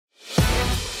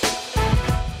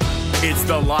It's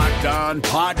the Locked On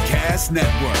Podcast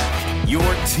Network, your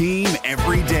team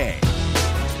every day.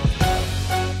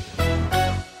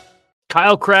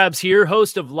 Kyle Krabs here,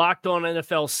 host of Locked On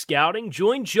NFL Scouting.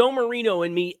 Join Joe Marino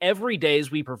and me every day as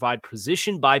we provide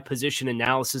position-by-position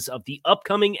analysis of the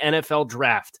upcoming NFL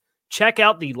Draft. Check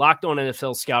out the Locked On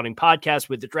NFL Scouting podcast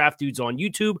with the Draft Dudes on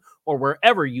YouTube or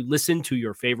wherever you listen to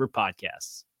your favorite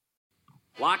podcasts.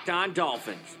 Locked On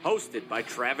Dolphins, hosted by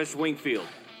Travis Wingfield,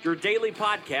 your daily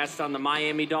podcast on the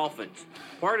Miami Dolphins,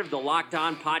 part of the Locked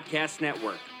On Podcast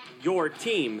Network, your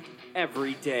team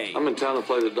every day. I'm in town to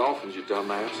play the Dolphins, you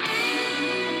dumbass.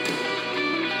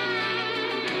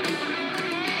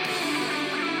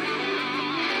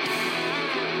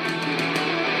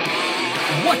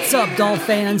 What's up, Dolph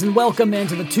fans, and welcome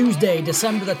into the Tuesday,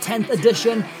 December the 10th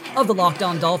edition of the Locked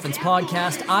On Dolphins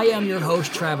podcast. I am your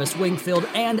host, Travis Wingfield,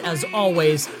 and as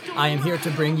always, I am here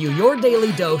to bring you your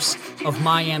daily dose of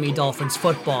Miami Dolphins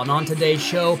football. And on today's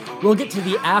show, we'll get to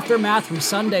the aftermath from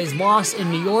Sunday's loss in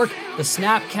New York, the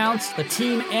snap counts, the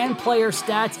team and player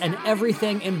stats, and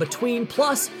everything in between,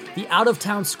 plus the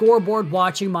out-of-town scoreboard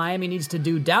watching Miami needs to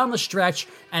do down the stretch,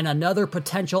 and another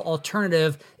potential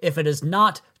alternative if it is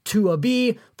not to a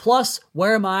B, plus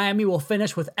where Miami will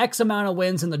finish with X amount of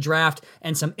wins in the draft,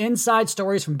 and some inside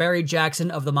stories from Barry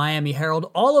Jackson of the Miami Herald.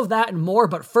 All of that and more,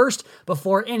 but first,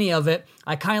 before any of it,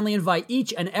 I kindly invite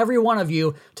each and every one of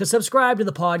you to subscribe to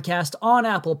the podcast on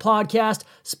Apple Podcast,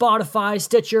 Spotify,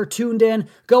 Stitcher, Tuned In.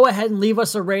 Go ahead and leave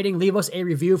us a rating, leave us a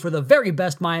review for the very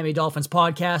best Miami Dolphins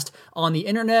podcast on the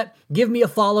internet. Give me a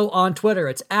follow on Twitter.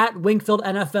 It's at Wingfield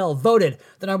NFL, voted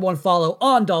the number one follow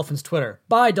on Dolphins Twitter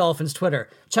by Dolphins Twitter.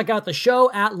 Check out the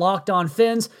show at Locked On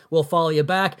Fins. We'll follow you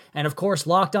back. And of course,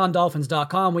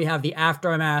 LockedOnDolphins.com. We have the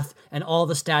aftermath and all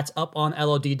the stats up on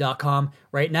LOD.com.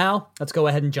 Right now, let's go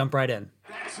ahead and jump right in.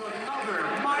 That's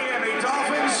another Miami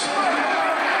Dolphins.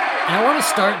 And I want to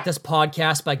start this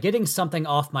podcast by getting something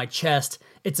off my chest.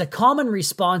 It's a common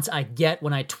response I get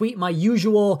when I tweet my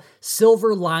usual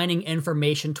silver lining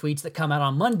information tweets that come out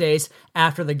on Mondays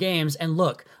after the games. And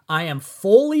look, I am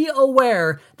fully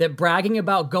aware that bragging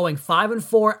about going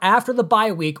 5-4 after the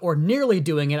bye week, or nearly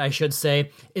doing it, I should say,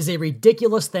 is a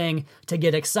ridiculous thing to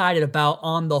get excited about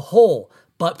on the whole.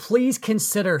 But please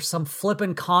consider some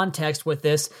flippin' context with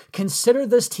this. Consider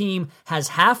this team has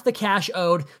half the cash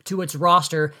owed to its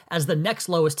roster as the next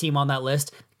lowest team on that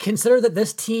list. Consider that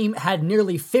this team had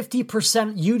nearly 50%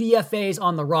 UDFAs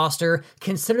on the roster.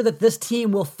 Consider that this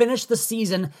team will finish the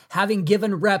season having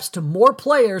given reps to more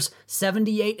players.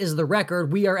 78 is the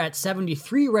record. We are at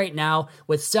 73 right now,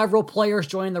 with several players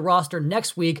joining the roster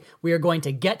next week. We are going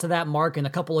to get to that mark in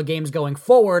a couple of games going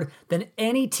forward than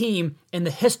any team in the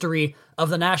history of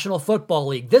the National Football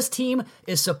League. This team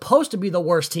is supposed to be the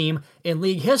worst team in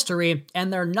league history,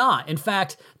 and they're not. In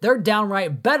fact, they're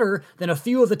downright better than a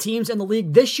few of the teams in the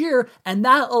league this year, and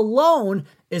that alone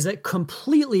is a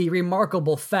completely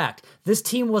remarkable fact. This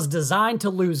team was designed to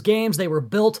lose games. They were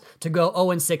built to go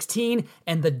 0-16,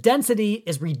 and the density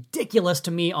is ridiculous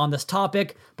to me on this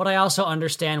topic, but I also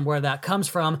understand where that comes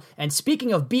from. And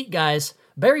speaking of beat guys,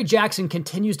 Barry Jackson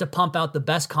continues to pump out the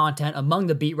best content among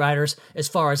the beat writers as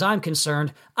far as I'm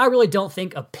concerned. I really don't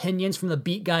think opinions from the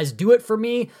beat guys do it for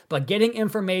me, but getting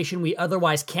information we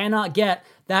otherwise cannot get,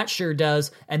 that sure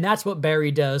does, and that's what Barry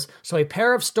does. So a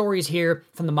pair of stories here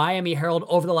from the Miami Herald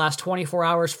over the last 24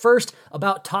 hours. First,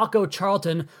 about Taco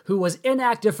Charlton, who was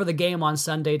inactive for the game on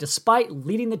Sunday despite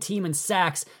leading the team in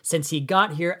sacks since he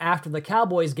got here after the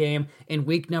Cowboys game in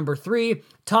week number 3.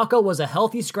 Taco was a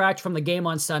healthy scratch from the game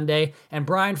on Sunday, and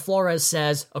Brian Flores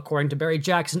says, according to Barry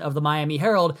Jackson of the Miami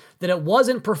Herald, that it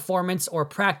wasn't performance or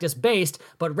practice-based,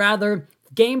 but rather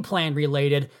game plan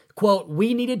related. Quote,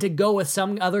 "We needed to go with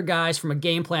some other guys from a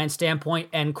game plan standpoint,"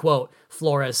 end quote,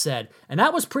 Flores said. And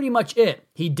that was pretty much it.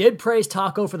 He did praise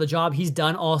Taco for the job he's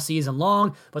done all season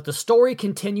long, but the story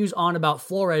continues on about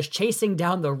Flores chasing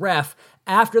down the ref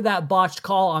after that botched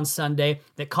call on Sunday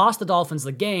that cost the Dolphins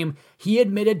the game. He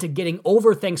admitted to getting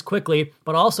over things quickly,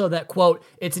 but also that, quote,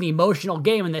 "it's an emotional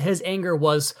game," and that his anger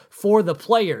was for the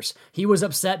players. He was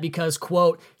upset because,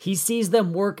 quote, "he sees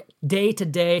them work day to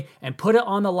day and put it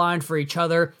on the line for each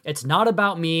other. It's not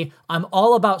about me. I'm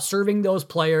all about serving those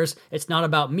players. It's not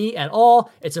about me at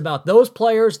all. It's about those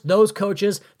players, those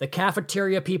coaches, the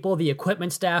cafeteria people, the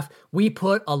equipment staff. We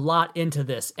put a lot into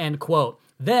this," end quote.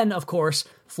 Then, of course,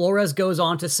 Flores goes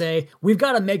on to say, we've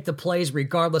got to make the plays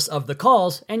regardless of the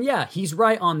calls, and yeah, he's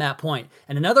right on that point.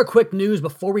 And another quick news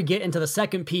before we get into the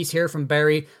second piece here from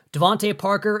Barry, Devontae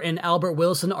Parker and Albert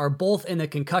Wilson are both in the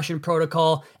concussion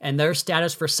protocol, and their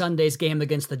status for Sunday's game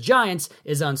against the Giants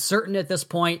is uncertain at this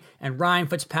point, and Ryan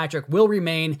Fitzpatrick will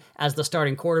remain as the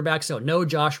starting quarterback, so no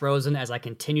Josh Rosen, as I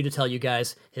continue to tell you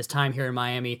guys, his time here in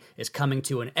Miami is coming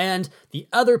to an end. The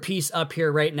other piece up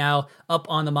here right now, up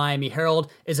on the Miami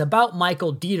Herald, is about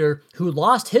Michael Dieter, who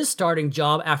lost his starting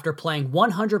job after playing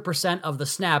 100% of the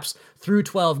snaps through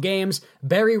 12 games.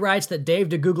 Barry writes that Dave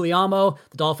DeGuglielmo,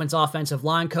 the Dolphins offensive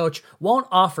line coach, won't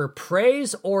offer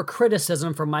praise or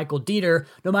criticism for Michael Dieter.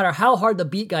 No matter how hard the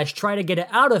beat guys try to get it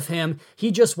out of him,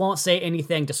 he just won't say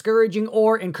anything discouraging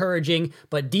or encouraging.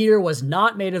 But Dieter was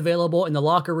not made available in the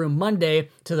locker room Monday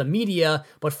to the media,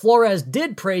 but Flores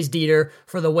did praise Dieter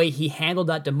for the way he handled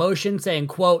that demotion, saying,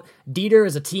 quote, Dieter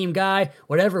is a team guy.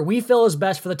 Whatever we feel is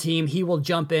best for the team, he will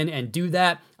jump in and do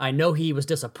that. I know he was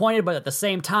disappointed, but at the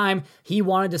same time, he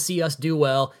wanted to see us do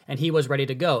well, and he was ready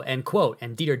to go, end quote.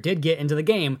 And Dieter did get into the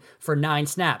game for 9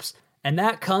 snaps. And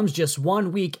that comes just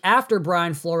 1 week after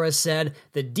Brian Flores said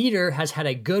that Dieter has had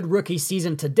a good rookie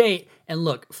season to date. And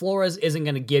look, Flores isn't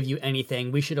going to give you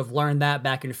anything. We should have learned that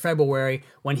back in February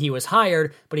when he was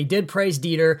hired, but he did praise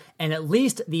Dieter, and at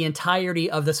least the entirety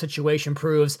of the situation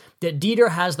proves that Dieter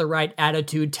has the right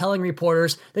attitude, telling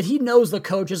reporters that he knows the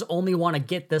coaches only want to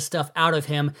get this stuff out of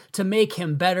him to make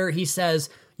him better. He says,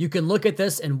 you can look at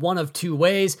this in one of two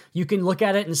ways. You can look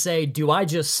at it and say, do I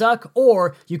just suck?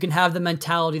 Or you can have the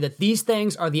mentality that these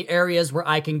things are the areas where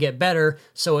I can get better.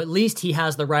 So at least he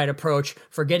has the right approach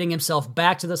for getting himself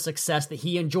back to the success that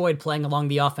he enjoyed playing along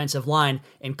the offensive line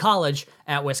in college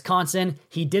at Wisconsin.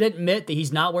 He did admit that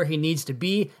he's not where he needs to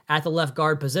be at the left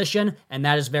guard position, and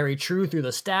that is very true through the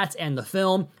stats and the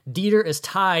film. Dieter is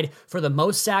tied for the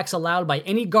most sacks allowed by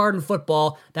any guard in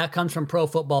football. That comes from Pro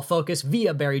Football Focus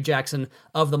via Barry Jackson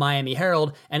of the Miami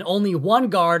Herald, and only one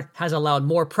guard has allowed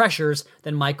more pressures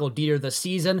than Michael Dieter this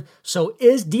season. So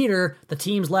is Dieter the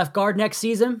team's left guard next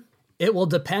season? It will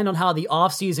depend on how the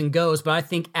offseason goes, but I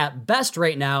think at best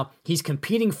right now, he's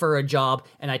competing for a job,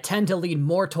 and I tend to lean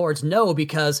more towards no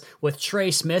because with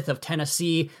Trey Smith of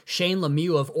Tennessee, Shane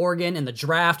Lemieux of Oregon in the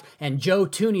draft, and Joe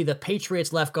Thuney, the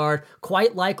Patriots left guard,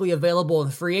 quite likely available in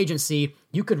free agency,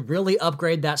 you could really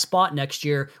upgrade that spot next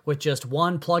year with just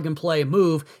one plug-and-play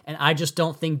move, and I just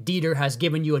don't think Dieter has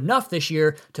given you enough this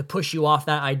year to push you off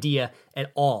that idea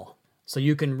at all. So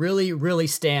you can really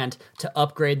stand to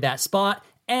upgrade that spot.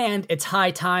 And it's high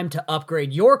time to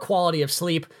upgrade your quality of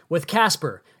sleep with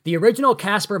Casper. The original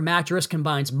Casper mattress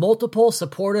combines multiple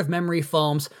supportive memory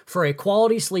foams for a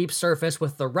quality sleep surface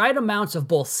with the right amounts of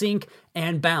both sink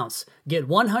and bounce. Get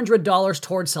 $100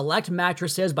 towards select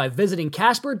mattresses by visiting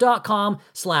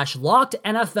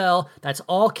Casper.com/LockedNFL. That's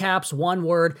all caps, one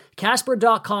word.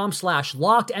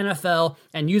 Casper.com/LockedNFL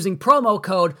and using promo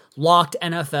code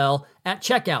LockedNFL at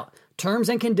checkout. Terms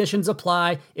and conditions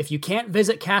apply. If you can't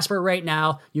visit Casper right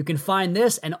now, you can find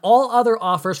this and all other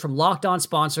offers from Locked On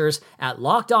sponsors at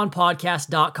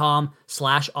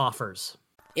LockedOnPodcast.com/offers.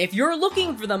 If you're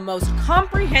looking for the most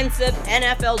comprehensive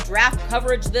NFL draft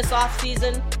coverage this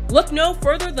offseason, look no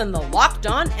further than the Locked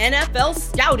On NFL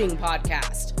Scouting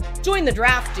Podcast. Join the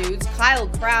draft dudes, Kyle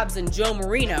Krabs and Joe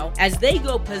Marino, as they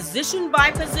go position by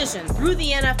position through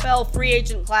the NFL free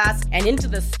agent class and into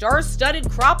the star-studded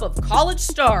crop of college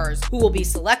stars who will be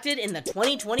selected in the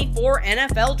 2024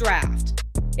 NFL Draft.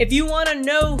 If you want to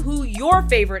know who your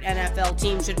favorite NFL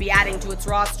team should be adding to its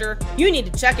roster, you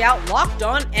need to check out Locked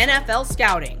On NFL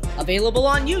Scouting, available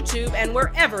on YouTube and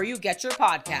wherever you get your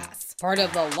podcasts. Part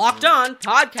of the Locked On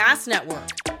Podcast Network,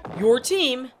 your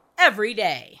team every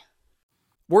day.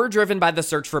 We're driven by the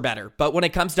search for better, but when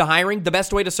it comes to hiring, the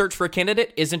best way to search for a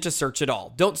candidate isn't to search at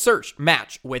all. Don't search,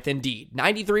 match with Indeed.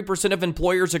 93% of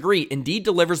employers agree Indeed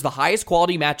delivers the highest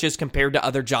quality matches compared to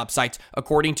other job sites,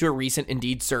 according to a recent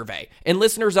Indeed survey. And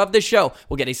listeners of this show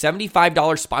will get a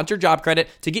 $75 sponsored job credit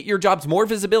to get your jobs more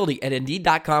visibility at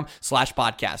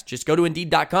Indeed.com/podcast. Just go to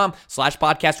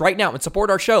Indeed.com/podcast right now and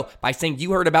support our show by saying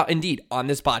you heard about Indeed on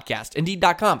this podcast.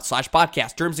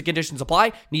 Indeed.com/podcast. Terms and conditions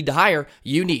apply. Need to hire?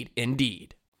 You need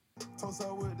Indeed. Toast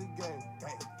up with the game,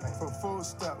 from full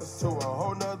stop to a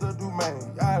whole nother domain.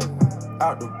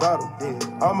 Out the bottle,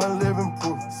 I'm a living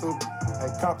proof, so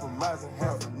ain't compromising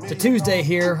half a million. It's a Tuesday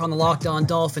here on the Locked On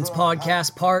Dolphins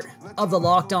podcast, part of the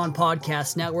Locked On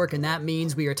Podcast Network, and that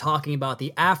means we are talking about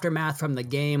the aftermath from the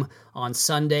game on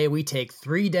Sunday. We take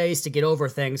 3 days to get over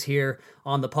things here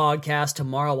on the podcast.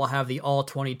 Tomorrow we'll have the All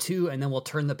 22, and then we'll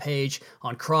turn the page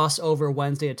on Crossover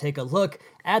Wednesday to take a look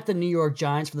at the New York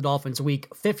Giants for the Dolphins' Week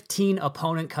 15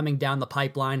 opponent coming down the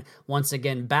pipeline, once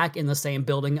again back in the same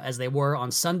building as they were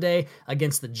on Sunday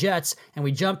against the Jets. And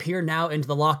we jump here now into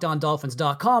the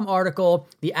LockedOnDolphins.com article,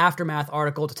 the aftermath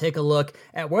article, to take a look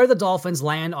at where the Dolphins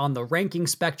land on the ranking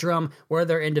spectrum, where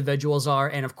their individuals are,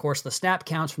 and of course the snap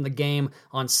counts from the game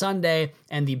on Sunday.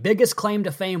 And the biggest claim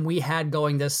to fame we had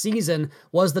going this season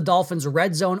was the Dolphins'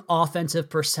 red zone offensive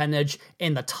percentage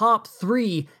in the top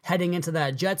 3 heading into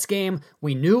that Jets game.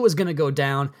 We knew it was going to go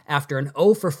down after an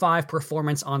 0-for-5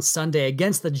 performance on Sunday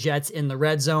against the Jets in the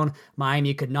red zone.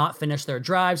 Miami could not finish their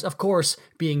drives, of course,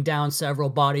 being down several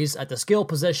bodies at the skill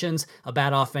positions, a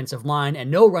bad offensive line,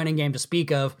 and no running game to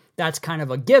speak of. That's kind of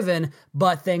a given,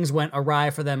 but things went awry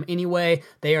for them anyway.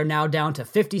 They are now down to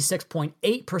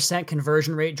 56.8%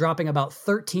 conversion rate, dropping about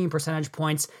 13 percentage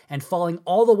points and falling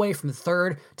all the way from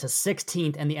 3rd to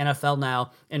 16th in the NFL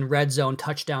now in red zone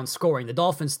touchdown scoring. The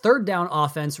Dolphins' third down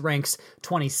offense ranks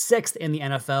 26th in the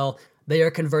NFL. They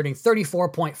are converting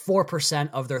 34.4%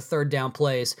 of their third down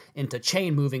plays into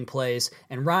chain-moving plays,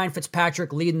 and Ryan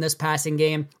Fitzpatrick leading this passing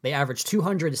game. They average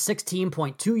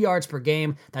 216.2 yards per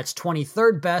game. That's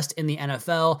 23rd best in the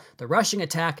NFL. The rushing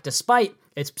attack, despite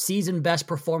its season-best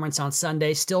performance on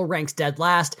Sunday, still ranks dead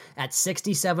last at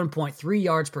 67.3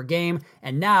 yards per game,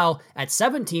 and now at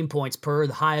 17 points per,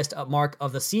 the highest mark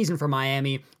of the season for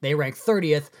Miami. They rank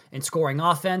 30th in scoring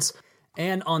offense.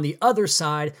 And on the other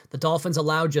side, the Dolphins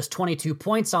allowed just 22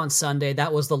 points on Sunday.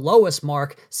 That was the lowest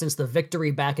mark since the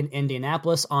victory back in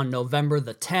Indianapolis on November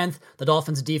the 10th. The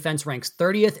Dolphins' defense ranks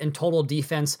 30th in total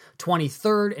defense,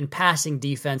 23rd in passing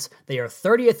defense. They are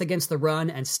 30th against the run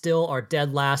and still are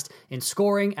dead last in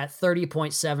scoring at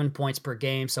 30.7 points per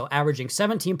game. So averaging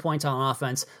 17 points on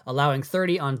offense, allowing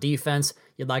 30 on defense.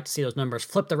 You'd like to see those numbers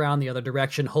flipped around the other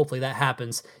direction. Hopefully that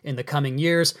happens in the coming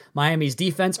years. Miami's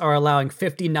defense are allowing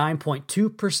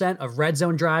 59.2% of red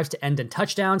zone drives to end in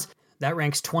touchdowns. That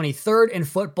ranks 23rd in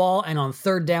football, and on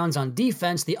third downs on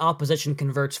defense, the opposition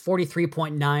converts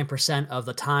 43.9% of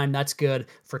the time. That's good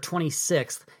for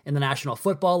 26th in the National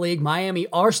Football League. Miami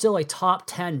are still a top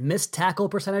 10 missed tackle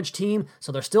percentage team,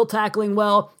 so they're still tackling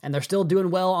well, and they're still doing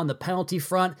well on the penalty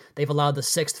front. They've allowed the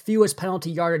 6th fewest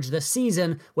penalty yardage this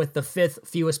season, with the 5th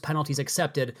fewest penalties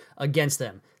accepted against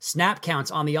them. Snap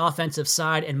counts on the offensive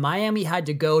side, and Miami had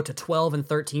to go to 12 and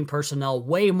 13 personnel,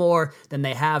 way more than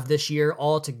they have this year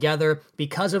altogether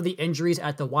because of the injuries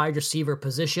at the wide receiver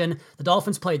position. The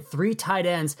Dolphins played 3 tight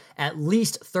ends at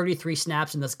least 33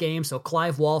 snaps in this game, so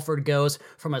Clive Walford goes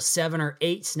from a 7 or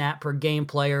 8 snap per game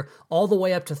player all the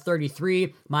way up to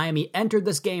 33. Miami entered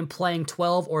this game playing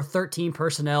 12 or 13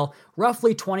 personnel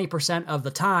roughly 20% of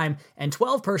the time, and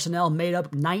 12 personnel made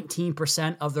up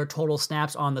 19% of their total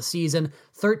snaps on the season.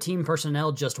 13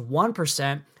 personnel, just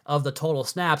 1% of the total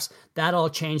snaps. That all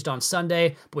changed on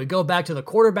Sunday, but we go back to the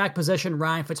quarterback position.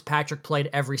 Ryan Fitzpatrick played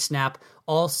every snap,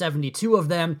 all 72 of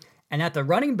them. And at the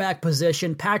running back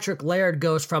position, Patrick Laird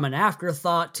goes from an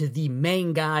afterthought to the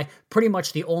main guy, pretty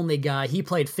much the only guy. He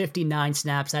played 59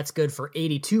 snaps, that's good for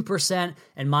 82%,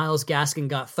 and Myles Gaskin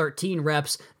got 13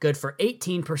 reps, good for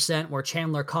 18%, where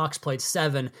Chandler Cox played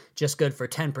 7, just good for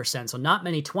 10%. So not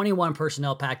many 21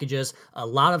 personnel packages, a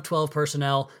lot of 12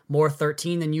 personnel, more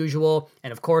 13 than usual,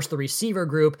 and of course the receiver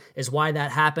group is why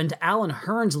that happened. Allen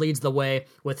Hurns leads the way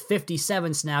with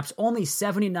 57 snaps, only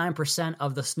 79%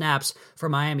 of the snaps for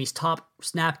Miami's top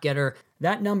snap getter.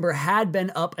 That number had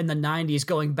been up in the 90s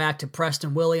going back to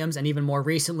Preston Williams and even more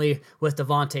recently with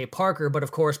Devontae Parker, but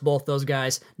of course both those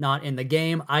guys not in the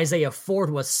game. Isaiah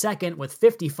Ford was second with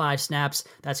 55 snaps.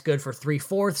 That's good for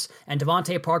 3/4. And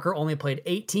Devontae Parker only played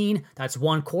 18. That's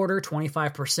 1/4,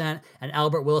 25%. And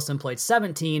Albert Wilson played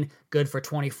 17, good for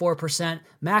 24%.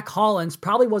 Mac Hollins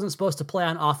probably wasn't supposed to play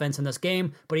on offense in this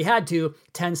game, but he had to.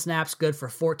 10 snaps, good for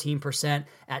 14%.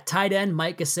 At tight end,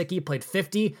 Mike Gesicki played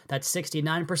 50. That's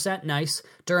 69%. Nice.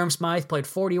 Durham Smythe played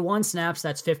 41 snaps.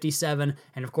 That's 57.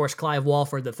 And of course, Clive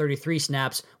Walford, the 33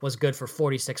 snaps, was good for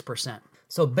 46%.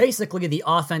 So basically, the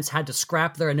offense had to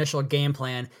scrap their initial game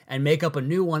plan and make up a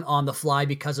new one on the fly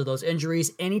because of those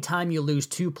injuries. Anytime you lose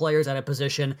 2 players at a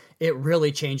position, it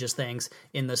really changes things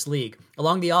in this league.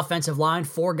 Along the offensive line,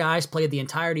 4 guys played the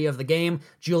entirety of the game.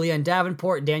 Julian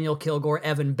Davenport, Daniel Kilgore,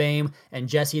 Evan Boehm, and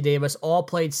Jesse Davis all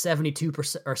played 72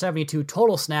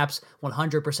 total snaps,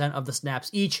 100% of the snaps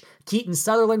each. Keaton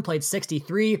Sutherland played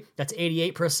 63, that's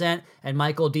 88%, and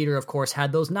Michael Dieter, of course,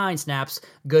 had those 9 snaps,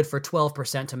 good for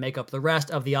 12% to make up the rest.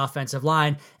 rest of the offensive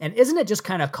line. And isn't it just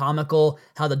kind of comical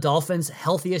how the Dolphins'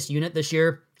 healthiest unit this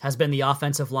year has been the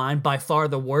offensive line, by far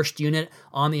the worst unit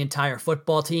on the entire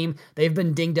football team. They've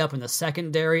been dinged up in the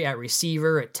secondary, at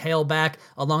receiver, at tailback,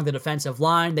 along the defensive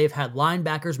line. They've had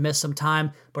linebackers miss some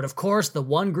time, but of course, the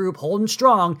one group holding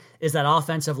strong is that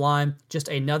offensive line. Just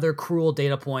another cruel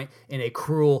data point in a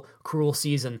cruel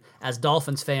season. As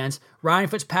Dolphins fans, Ryan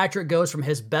Fitzpatrick goes from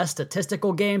his best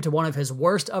statistical game to one of his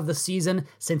worst of the season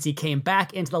since he came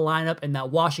back into the lineup in that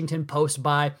Washington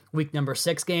post-bye week number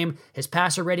 6 game. His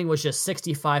passer rating was just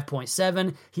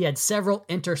 65.7. He had several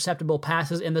interceptable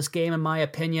passes in this game, in my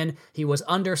opinion. He was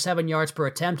under 7 yards per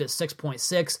attempt at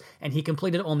 6.6, and he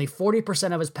completed only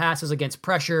 40% of his passes against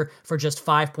pressure for just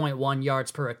 5.1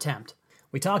 yards per attempt.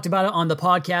 We talked about it on the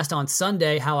podcast on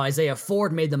Sunday, how Isaiah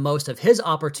Ford made the most of his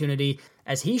opportunity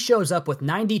as he shows up with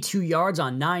 92 yards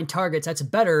on 9 targets. That's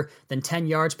better than 10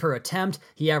 yards per attempt.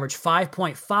 He averaged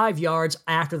 5.5 yards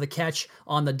after the catch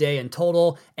on the day in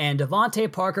total, and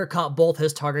Devontae Parker caught both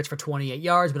his targets for 28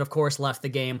 yards, but of course left the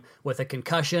game with a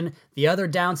concussion. The other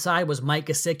downside was Mike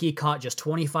Gesicki caught just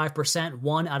 25%,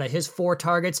 1 out of his 4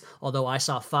 targets, although I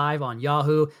saw 5 on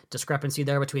Yahoo. Discrepancy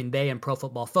there between they and Pro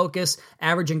Football Focus,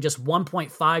 averaging just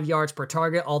 1.5 yards per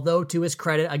target, although to his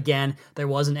credit, again, there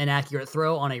was an inaccurate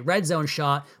throw on a red zone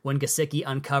shot when Gesicki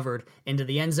uncovered into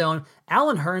the end zone.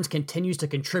 Allen Hurns continues to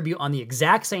contribute on the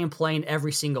exact same plane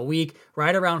every single week,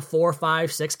 right around 4,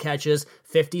 5, 6 catches,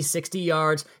 50, 60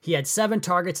 yards. He had 7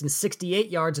 targets and 68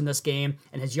 yards in this game,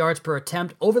 and his yards per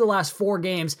attempt over the last 4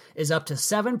 games is up to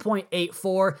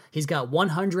 7.84. He's got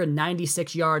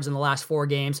 196 yards in the last 4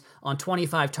 games on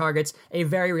 25 targets, a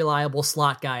very reliable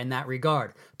slot guy in that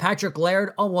regard. Patrick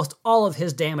Laird, almost all of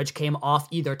his damage came off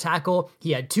either tackle.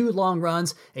 He had 2 long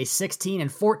runs, a 16 and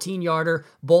 14-yarder.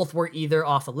 Both were either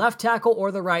off the left tackle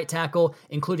or the right tackle,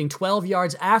 including 12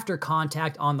 yards after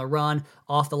contact on the run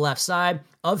off the left side.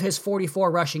 Of his 44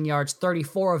 rushing yards,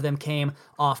 34 of them came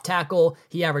off tackle.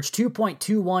 He averaged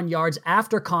 2.21 yards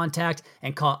after contact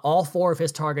and caught all 4 of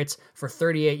his targets for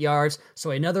 38 yards.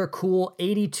 So another cool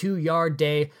 82-yard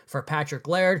day for Patrick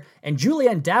Laird. And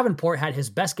Julian Davenport had his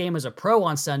best game as a pro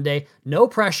on Sunday. No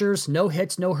pressures, no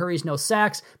hits, no hurries, no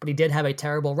sacks, but he did have a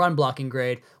terrible run blocking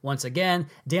grade. Once again,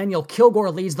 Daniel Kilgore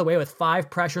leads the way with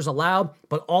 5 pressures allowed,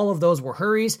 but all of those were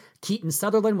hurries. Keaton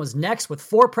Sutherland was next with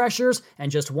 4 pressures,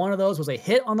 and just 1 of those was a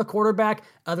hit on the quarterback.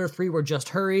 Other 3 were just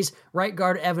hurries. Right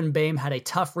guard Evan Boehm had a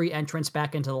tough re-entrance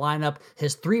back into the lineup.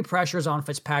 His 3 pressures on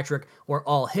Fitzpatrick were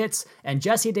all hits, and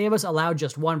Jesse Davis allowed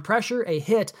just 1 pressure, a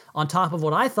hit, on top of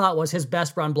what I thought was his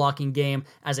best run blocking game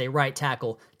as a right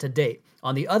tackle to date.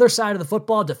 On the other side of the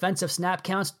football, defensive snap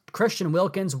counts, Christian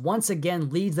Wilkins once again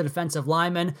leads the defensive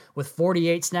linemen with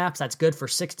 48 snaps. That's good for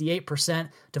 68%.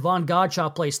 Devon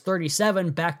Godshaw plays 37,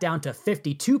 back down to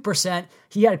 52%.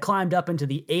 He had climbed up into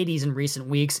the 80s in recent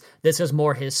weeks. This is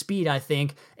more his speed, I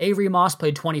think. Avery Moss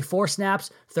played 24 snaps,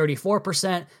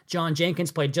 34%. John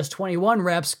Jenkins played just 21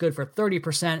 reps, good for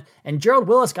 30%. And Gerald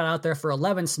Willis got out there for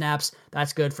 11 snaps.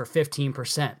 That's good for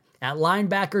 15%. At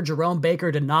linebacker, Jerome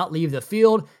Baker did not leave the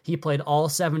field. He played all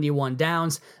 71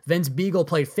 downs. Vince Beagle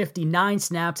played 59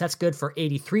 snaps. That's good for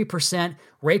 83%.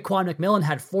 Raekwon McMillan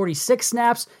had 46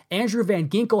 snaps. Andrew Van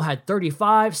Ginkel had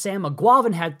 35. Sam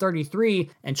McGuavin had 33.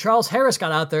 And Charles Harris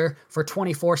got out there for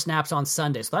 24 snaps on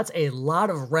Sunday. So that's a lot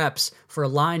of reps for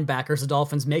linebackers. The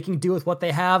Dolphins making do with what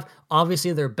they have.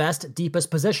 Obviously, their best, deepest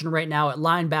position right now at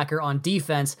linebacker on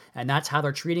defense, and that's how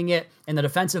they're treating it. In the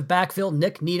defensive backfield,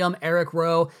 Nick Needham, Eric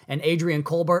Rowe, and Adrian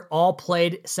Colbert all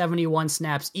played 71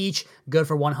 snaps each, good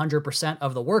for 100%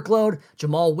 of the workload.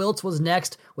 Jamal Wiltz was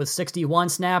next with 61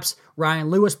 snaps. Ryan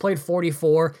Lewis played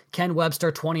 44, Ken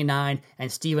Webster 29, and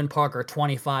Steven Parker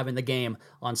 25 in the game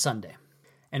on Sunday.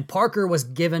 And Parker was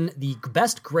given the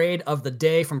best grade of the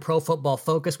day from Pro Football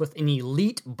Focus with an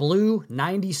elite blue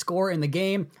 90 score in the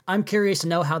game. I'm curious to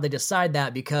know how they decide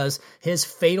that, because his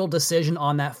fatal decision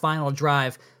on that final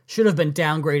drive should have been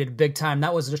downgraded big time.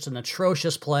 That was just an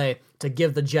atrocious play to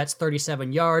give the Jets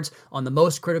 37 yards on the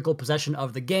most critical possession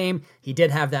of the game. He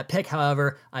did have that pick,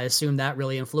 however. I assume that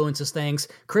really influences things.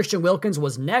 Christian Wilkins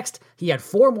was next. He had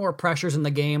 4 more pressures in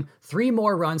the game, 3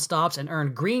 more run stops, and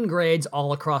earned green grades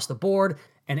all across the board.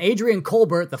 And Adrian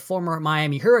Colbert, the former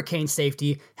Miami Hurricane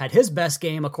safety, had his best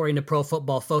game according to Pro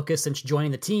Football Focus since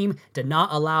joining the team, did not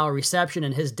allow a reception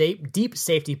in his deep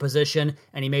safety position,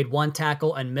 and he made 1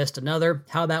 tackle and missed another.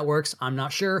 How that that works, I'm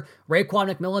not sure.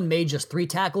 Raekwon McMillan made just 3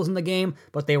 tackles in the game,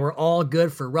 but they were all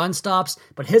good for run stops.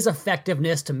 But his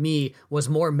effectiveness to me was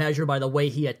more measured by the way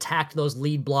he attacked those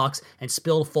lead blocks and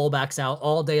spilled fullbacks out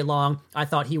all day long. I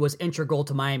thought he was integral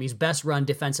to Miami's best run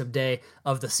defensive day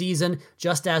of the season,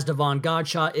 just as Devon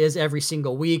Godshot is every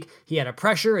single week. He had a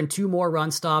pressure and 2 more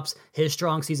run stops. His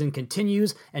strong season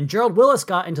continues, and Gerald Willis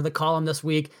got into the column this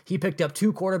week. He picked up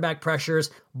 2 quarterback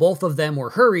pressures. Both of them were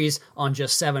hurries on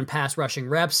just 7 pass rushing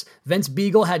reps. Vince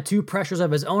Beagle had 2 pressures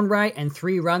of his own right and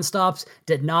 3 run stops,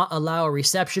 did not allow a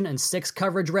reception and 6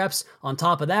 coverage reps on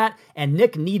top of that, and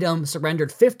Nick Needham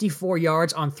surrendered 54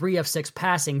 yards on 3 of 6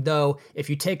 passing, though if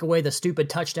you take away the stupid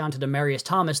touchdown to Demaryius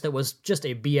Thomas that was just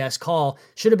a BS call,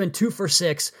 should have been 2 for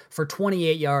 6 for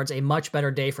 28 yards, a much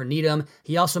better day for Needham.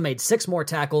 He also made 6 more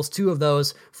tackles, 2 of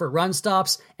those for run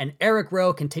stops, and Eric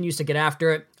Rowe continues to get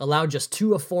after it, allowed just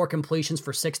 2 of 4 completions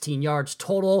for 16 yards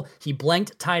total. He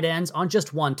blanked tight ends on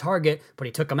just 1 target, but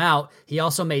he took them out. He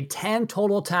also made 10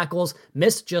 total tackles,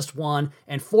 missed just 1,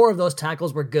 and 4 of those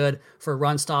tackles were good for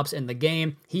run stops in the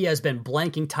game. He has been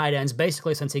blanking tight ends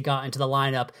basically since he got into the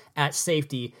lineup at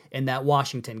safety in that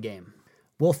Washington game.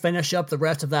 We'll finish up the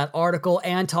rest of that article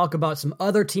and talk about some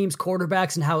other teams'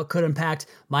 quarterbacks and how it could impact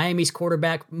Miami's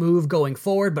quarterback move going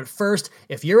forward. But first,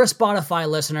 if you're a Spotify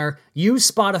listener, use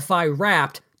Spotify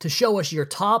Wrapped to show us your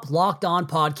top Locked On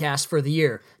podcast for the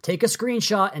year. Take a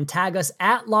screenshot and tag us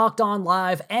at Locked On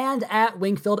Live and at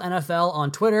Wingfield NFL on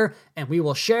Twitter, and we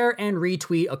will share and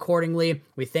retweet accordingly.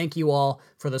 We thank you all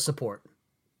for the support.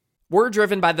 We're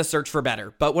driven by the search for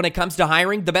better, but when it comes to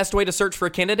hiring, the best way to search for a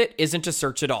candidate isn't to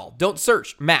search at all. Don't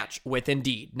search, match with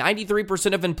Indeed.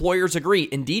 93% of employers agree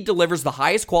Indeed delivers the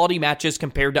highest quality matches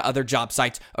compared to other job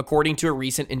sites, according to a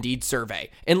recent Indeed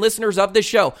survey. And listeners of this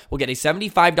show will get a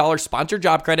 $75 sponsored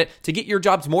job credit to get your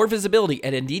jobs more visibility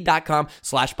at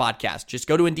Indeed.com/podcast. Just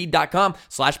go to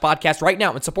Indeed.com/podcast right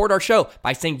now and support our show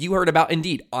by saying you heard about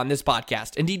Indeed on this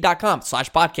podcast.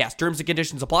 Indeed.com/podcast. Terms and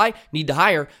conditions apply. Need to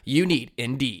hire? You need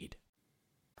Indeed.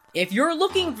 If you're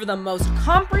looking for the most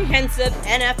comprehensive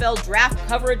NFL draft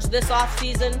coverage this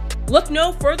offseason, look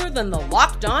no further than the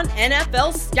Locked On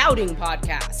NFL Scouting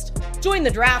Podcast. Join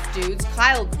the draft dudes,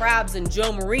 Kyle Krabs and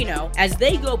Joe Marino, as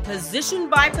they go position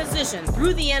by position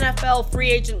through the NFL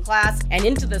free agent class and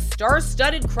into the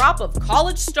star-studded crop of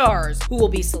college stars who will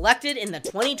be selected in the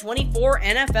 2024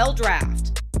 NFL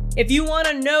Draft. If you want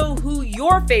to know who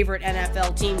your favorite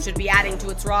NFL team should be adding to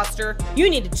its roster, you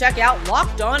need to check out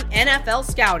Locked On NFL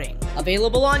Scouting,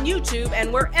 available on YouTube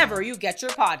and wherever you get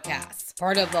your podcasts.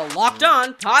 Part of the Locked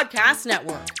On Podcast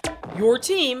Network, your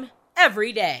team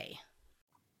every day.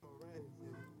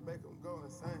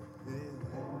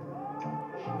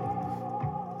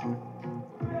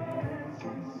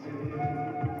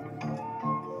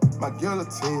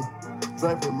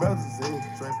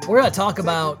 We're going to talk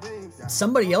about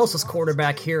somebody else's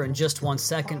quarterback here in just 1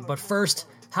 second, but first,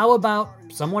 how about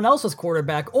someone else's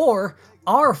quarterback or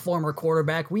our former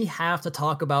quarterback? We have to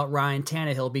talk about Ryan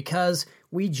Tannehill because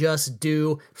we just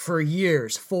do. For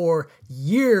years,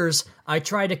 I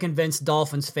tried to convince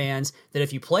Dolphins fans that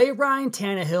if you play Ryan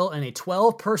Tannehill in a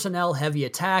 12 personnel heavy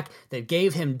attack that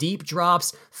gave him deep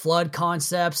drops, flood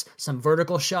concepts, some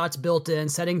vertical shots built in,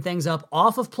 setting things up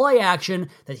off of play action,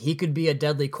 that he could be a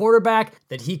deadly quarterback,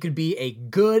 that he could be a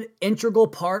good integral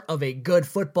part of a good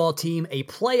football team, a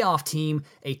playoff team,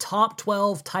 a top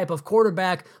 12 type of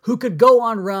quarterback who could go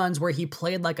on runs where he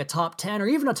played like a top 10 or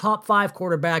even a top 5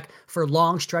 quarterback for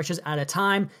long stretches at a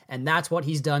time, and that's what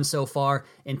he's done so far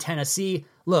in Tennessee.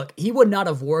 Look, he would not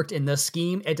have worked in this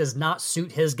scheme. It does not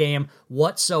suit his game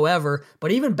whatsoever.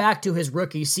 But even back to his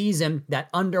rookie season,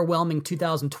 that underwhelming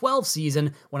 2012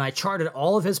 season, when I charted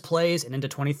all of his plays and into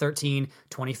 2013,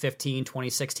 2015,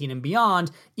 2016, and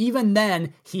beyond, even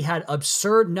then, he had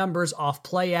absurd numbers off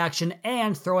play action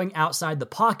and throwing outside the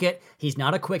pocket. He's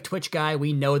not a quick twitch guy.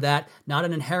 We know that. Not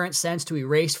an inherent sense to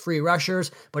erase free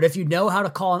rushers. But if you know how to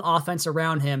call an offense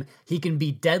around him, he can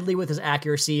be deadly with his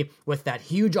accuracy, with that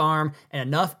huge arm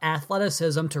and enough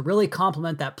athleticism to really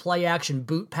complement that play action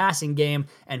boot passing game.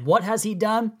 And what has he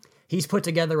done? He's put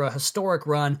together a historic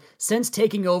run since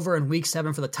taking over in Week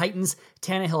 7 for the Titans.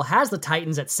 Tannehill has the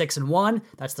Titans at 6-1.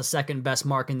 That's the second best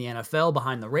mark in the NFL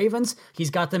behind the Ravens.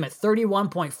 He's got them at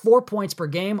 31.4 points per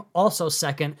game, also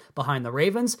second behind the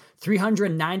Ravens.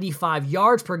 395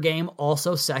 yards per game,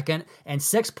 also second. And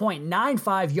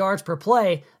 6.95 yards per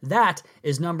play, that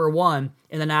is number 1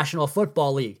 in the National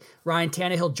Football League. Ryan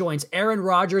Tannehill joins Aaron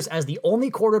Rodgers as the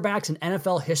only quarterbacks in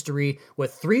NFL history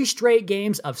with 3 straight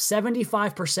games of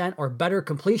 75% or better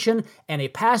completion and a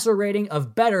passer rating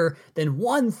of better than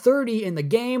 130 in the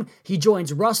game. He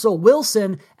joins Russell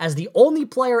Wilson as the only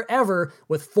player ever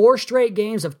with 4 straight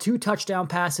games of 2 touchdown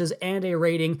passes and a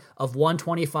rating of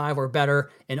 125 or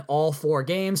better in all 4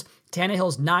 games.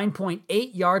 Tannehill's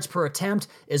 9.8 yards per attempt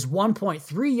is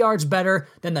 1.3 yards better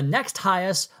than the next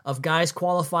highest of guys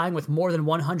qualifying with more than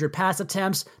 100 pass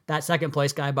attempts. That second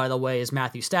place guy, by the way, is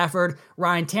Matthew Stafford.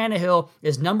 Ryan Tannehill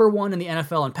is number 1 in the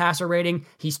NFL in passer rating.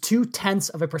 He's 0.2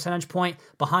 of a percentage point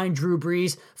behind Drew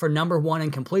Brees for number 1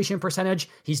 in completion percentage.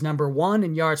 He's number 1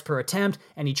 in yards per attempt,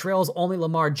 and he trails only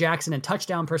Lamar Jackson in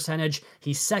touchdown percentage.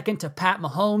 He's second to Pat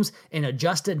Mahomes in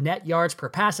adjusted net yards per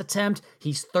pass attempt.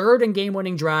 He's third in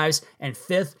game-winning drives and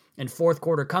 5th in fourth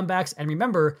quarter comebacks. And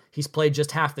remember, he's played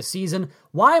just half the season.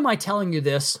 Why am I telling you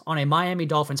this on a Miami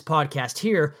Dolphins podcast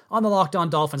here on the Locked On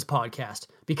Dolphins podcast?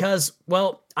 Because,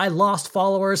 well, I lost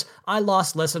followers, I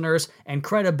lost listeners, and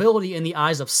credibility in the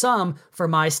eyes of some for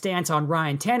my stance on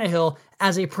Ryan Tannehill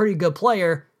as a pretty good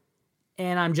player,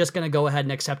 and I'm just going to go ahead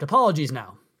and accept apologies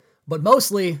now. But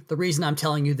mostly, the reason I'm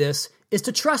telling you this is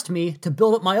to trust me to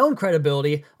build up my own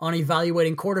credibility on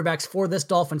evaluating quarterbacks for this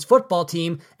Dolphins football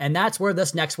team, and that's where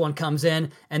this next one comes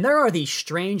in. And there are these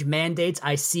strange mandates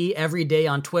I see every day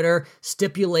on Twitter,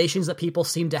 stipulations that people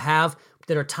seem to have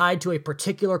that are tied to a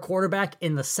particular quarterback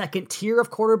in the second tier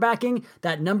of quarterbacking,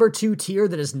 that number 2 tier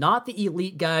that is not the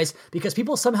elite guys, because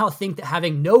people somehow think that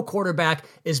having no quarterback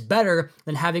is better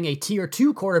than having a tier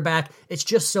 2 quarterback. It's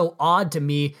just so odd to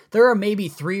me. There are maybe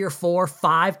 3 or 4,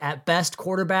 5 at best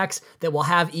quarterbacks that will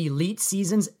have elite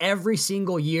seasons every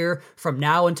single year from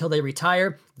now until they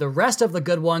retire. The rest of the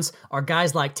good ones are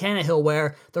guys like Tannehill,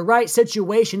 where the right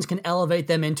situations can elevate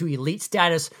them into elite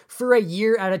status for a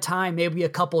year at a time, maybe a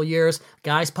couple years.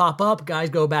 Guys pop up, guys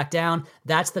go back down.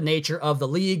 That's the nature of the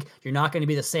league. You're not going to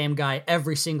be the same guy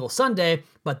every single Sunday,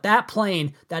 but that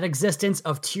plane, that existence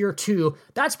of tier 2,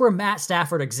 that's where Matt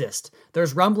Stafford exists.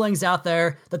 There's rumblings out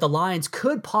there that the Lions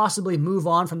could possibly move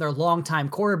on from their longtime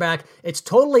quarterback. It's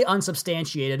totally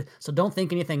unsubstantiated, so don't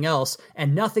think anything else,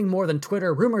 and nothing more than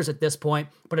Twitter rumors at this point,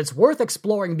 but it's worth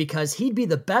exploring because he'd be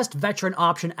the best veteran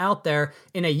option out there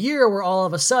in a year where all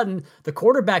of a sudden the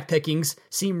quarterback pickings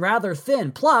seem rather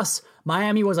thin. Plus,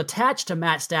 Miami was attached to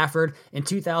Matt Stafford in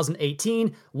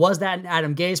 2018. Was that an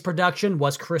Adam Gase production?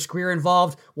 Was Chris Greer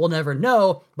involved? We'll never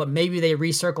know, but maybe they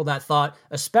recircle that thought,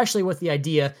 especially with the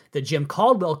idea that Jim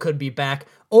Caldwell could be back.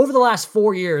 Over the last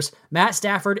 4 years, Matt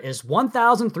Stafford is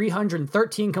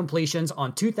 1,313 completions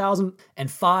on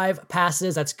 2,005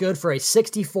 passes. That's good for a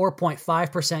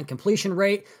 64.5% completion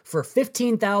rate for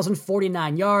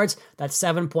 15,049 yards. That's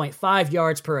 7.5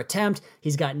 yards per attempt.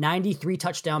 He's got 93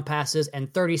 touchdown passes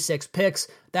and 36 picks.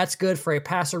 That's good for a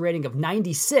passer rating of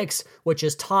 96, which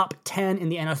is top 10 in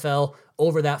the NFL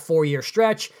over that 4-year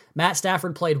stretch. Matt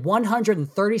Stafford played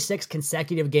 136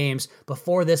 consecutive games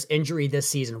before this injury this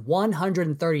season.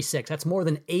 136. That's more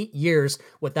than 8 years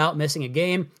without missing a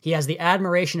game. He has the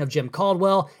admiration of Jim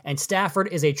Caldwell, and Stafford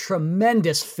is a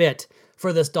tremendous fit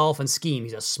for this Dolphins scheme.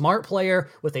 He's a smart player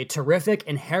with a terrific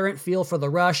inherent feel for the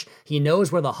rush. He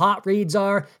knows where the hot reads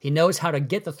are. He knows how to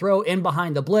get the throw in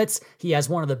behind the blitz. He has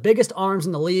one of the biggest arms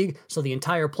in the league, so the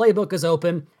entire playbook is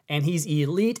open. And he's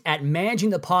elite at managing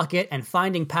the pocket and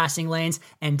finding passing lanes.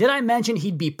 And did I mention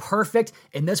he'd be perfect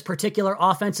in this particular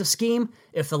offensive scheme?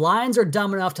 If the Lions are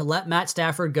dumb enough to let Matt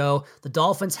Stafford go, the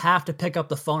Dolphins have to pick up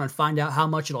the phone and find out how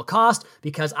much it'll cost,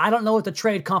 because I don't know what the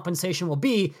trade compensation will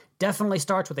be. Definitely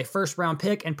starts with a first-round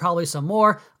pick and probably some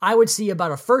more. I would see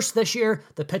about a first this year,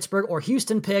 the Pittsburgh or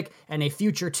Houston pick, and a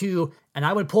future 2, and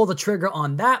I would pull the trigger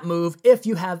on that move if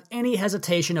you have any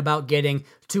hesitation about getting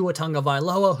Tua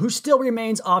Tagovailoa, who still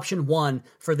remains option 1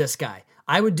 for this guy.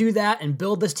 I would do that and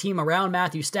build this team around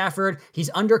Matthew Stafford. He's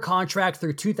under contract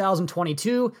through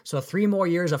 2022, so 3 more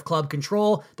years of club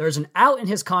control. There's an out in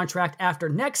his contract after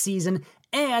next season,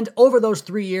 and over those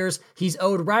 3 years, he's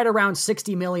owed right around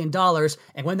 $60 million.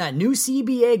 And when that new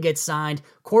CBA gets signed,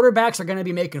 quarterbacks are going to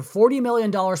be making $40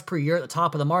 million per year at the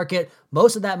top of the market.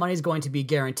 Most of that money is going to be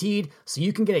guaranteed, so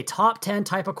you can get a top 10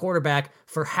 type of quarterback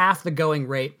for half the going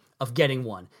rate of getting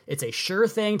one. It's a sure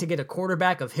thing to get a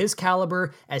quarterback of his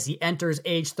caliber as he enters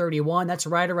age 31. That's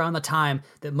right around the time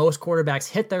that most quarterbacks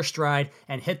hit their stride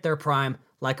and hit their prime,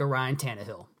 like a Ryan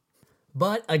Tannehill.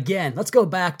 But again, let's go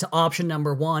back to option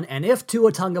number 1, and if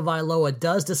Tua Tagovailoa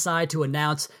does decide to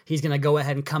announce he's going to go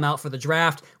ahead and come out for the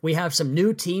draft, we have some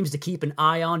new teams to keep an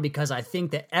eye on, because I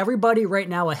think that everybody right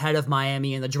now ahead of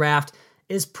Miami in the draft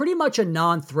is pretty much a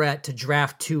non-threat to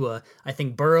draft Tua. I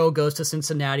think Burrow goes to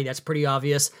Cincinnati. That's pretty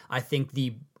obvious. I think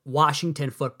the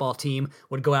Washington football team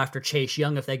would go after Chase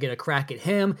Young if they get a crack at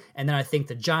him, and then I think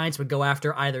the Giants would go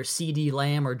after either CeeDee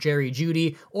Lamb or Jerry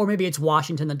Jeudy, or maybe it's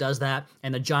Washington that does that,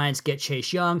 and the Giants get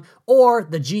Chase Young, or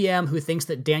the GM who thinks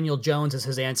that Daniel Jones is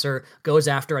his answer goes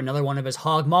after another one of his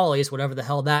hog mollies, whatever the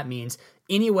hell that means.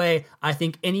 Anyway, I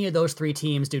think any of those three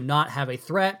teams do not have a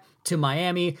threat to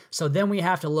Miami, so then we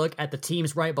have to look at the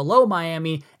teams right below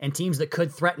Miami and teams that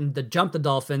could threaten to jump the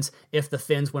Dolphins if the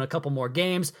Fins win a couple more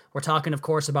games. We're talking, of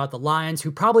course, about the Lions,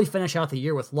 who probably finish out the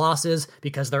year with losses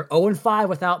because they're 0-5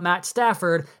 without Matt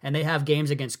Stafford, and they have games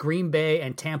against Green Bay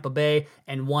and Tampa Bay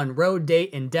and one road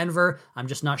date in Denver. I'm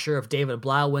just not sure if David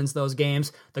Blau wins those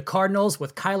games. The Cardinals,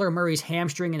 with Kyler Murray's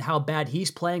hamstring and how bad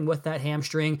he's playing with that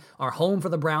hamstring, are home for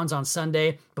the Browns on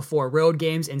Sunday before road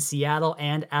games in Seattle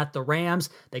and at the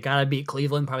Rams. They got to beat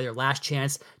Cleveland, probably their last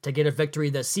chance to get a victory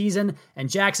this season. And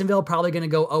Jacksonville probably going to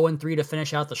go 0-3 to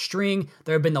finish out the string.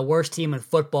 They've been the worst team in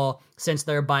football since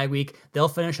their bye week. They'll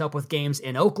finish up with games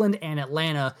in Oakland and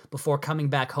Atlanta before coming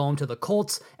back home to the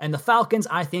Colts. And the Falcons,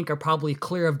 I think, are probably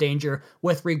clear of danger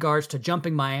with regards to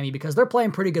jumping Miami because they're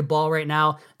playing pretty good ball right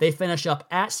now. They finish up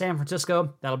at San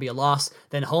Francisco. That'll be a loss.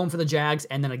 Then home for the Jags,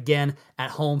 and then again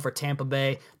at home for Tampa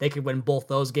Bay. They could win both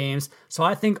those games. So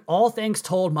I think all things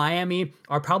told, Miami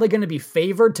are probably going to be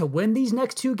favored to win these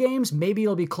next two games. Maybe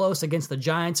it'll be close against the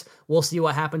Giants. We'll see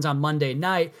what happens on Monday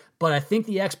night. But I think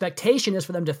the expectation is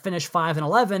for them to finish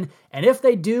 5-11. And if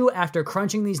they do, after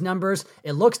crunching these numbers,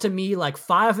 it looks to me like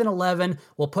 5-11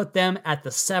 will put them at the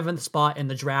 7th spot in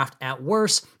the draft at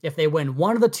worst. If they win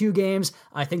one of the two games,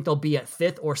 I think they'll be at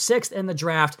 5th or 6th in the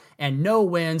draft, and no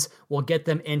wins will get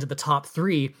them into the top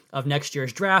 3 of next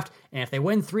year's draft. And if they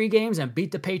win 3 games and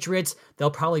beat the Patriots,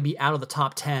 they'll probably be out of the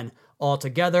top 10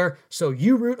 altogether. So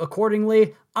you root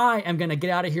accordingly. I am going to get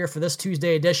out of here for this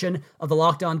Tuesday edition of the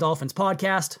Locked On Dolphins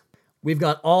podcast. We've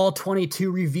got all 22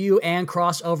 review and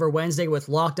crossover Wednesday with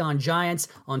Locked On Giants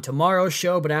on tomorrow's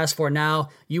show. But as for now,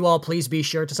 you all please be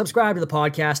sure to subscribe to the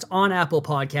podcast on Apple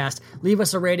Podcast. Leave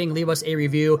us a rating, leave us a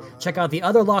review. Check out the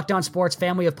other Locked On Sports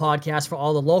family of podcasts for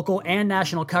all the local and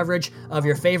national coverage of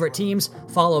your favorite teams.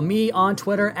 Follow me on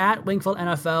Twitter at Wingfield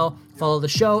NFL. Follow the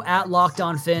show at Locked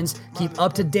On Fins. Keep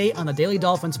up to date on the Daily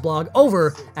Dolphins blog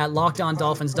over at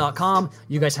LockedOnDolphins.com.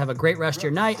 You guys have a great rest of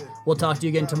your night. We'll talk to you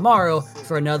again tomorrow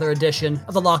for another edition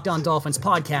of the Locked On Dolphins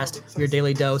podcast, your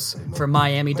daily dose for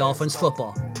Miami Dolphins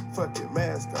football. Fuck it,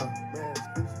 mask on.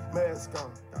 Mask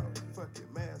on. Fuck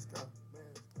it, mask on.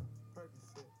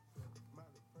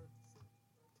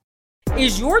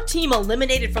 Is your team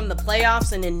eliminated from the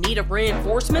playoffs and in need of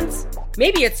reinforcements?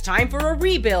 Maybe it's time for a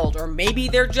rebuild, or maybe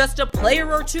they're just a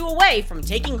player or two away from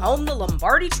taking home the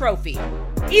Lombardi Trophy.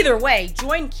 Either way,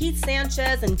 join Keith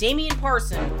Sanchez and Damian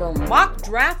Parson for Mock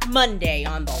Draft Monday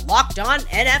on the Locked On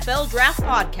NFL Draft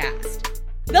Podcast.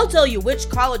 They'll tell you which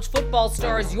college football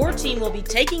stars your team will be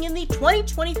taking in the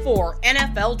 2024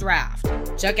 NFL Draft.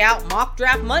 Check out Mock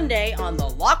Draft Monday on the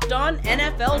Locked On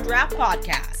NFL Draft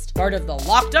Podcast, part of the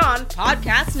Locked On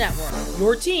Podcast Network,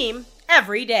 your team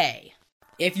every day.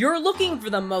 If you're looking for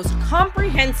the most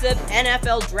comprehensive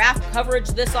NFL draft coverage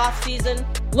this offseason,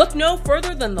 look no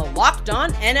further than the Locked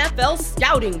On NFL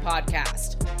Scouting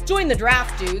Podcast. Join the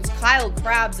draft dudes, Kyle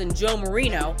Krabs and Joe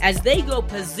Marino, as they go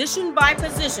position by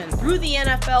position through the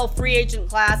NFL free agent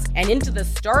class and into the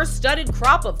star-studded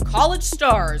crop of college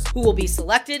stars who will be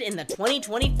selected in the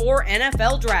 2024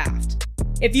 NFL Draft.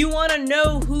 If you want to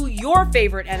know who your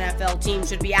favorite NFL team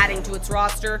should be adding to its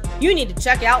roster, you need to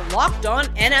check out Locked On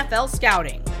NFL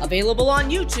Scouting, available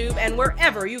on YouTube and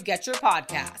wherever you get your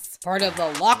podcasts. Part of the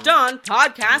Locked On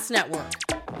Podcast Network,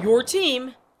 your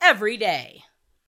team every day.